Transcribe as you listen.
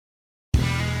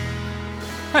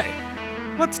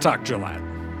Let's talk Gillette.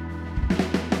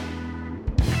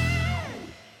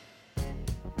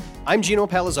 I'm Gino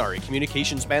Palazzari,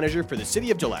 Communications Manager for the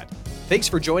City of Gillette. Thanks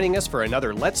for joining us for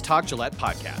another Let's Talk Gillette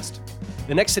podcast.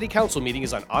 The next City Council meeting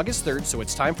is on August 3rd, so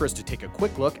it's time for us to take a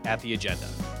quick look at the agenda.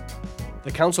 The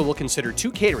Council will consider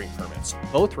 2 catering permits,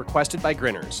 both requested by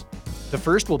Grinners. The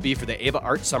first will be for the Ava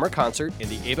Art Summer Concert in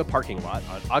the Ava parking lot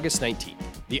on August 19th.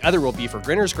 The other will be for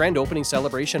Grinners' grand opening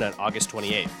celebration on August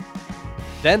 28th.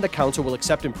 Then the Council will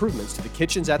accept improvements to the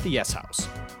kitchens at the Yes House.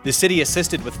 The City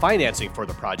assisted with financing for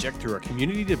the project through a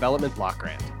Community Development Block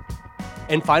Grant.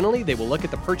 And finally, they will look at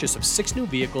the purchase of 6 new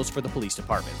vehicles for the Police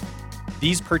Department.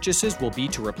 These purchases will be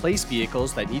to replace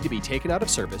vehicles that need to be taken out of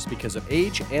service because of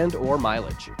age and/or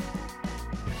mileage.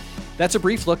 That's a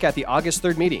brief look at the August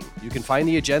 3rd meeting. You can find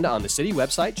the agenda on the City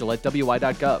website,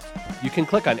 GilletteWY.gov. You can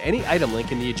click on any item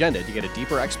link in the agenda to get a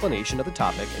deeper explanation of the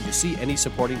topic and to see any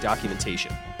supporting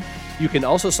documentation. You can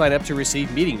also sign up to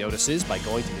receive meeting notices by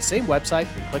going to the same website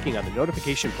and clicking on the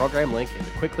notification program link in the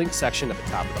quick links section at the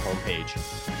top of the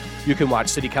homepage. You can watch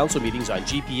City Council meetings on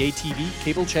GPA TV,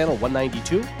 cable channel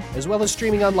 192, as well as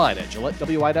streaming online at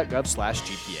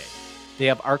GilletteWY.gov/GPA. They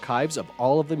have archives of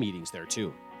all of the meetings there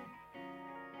too.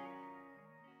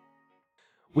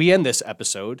 We end this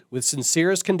episode with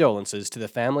sincerest condolences to the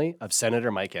family of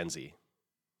Senator Mike Enzi.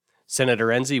 Senator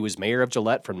Enzi was mayor of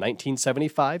Gillette from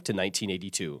 1975 to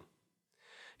 1982.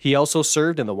 He also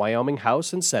served in the Wyoming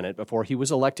House and Senate before he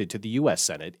was elected to the U.S.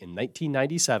 Senate in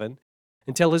 1997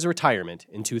 until his retirement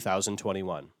in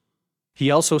 2021.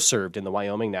 He also served in the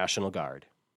Wyoming National Guard.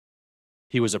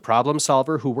 He was a problem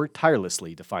solver who worked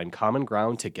tirelessly to find common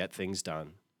ground to get things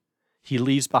done. He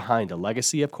leaves behind a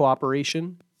legacy of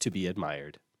cooperation to be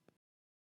admired.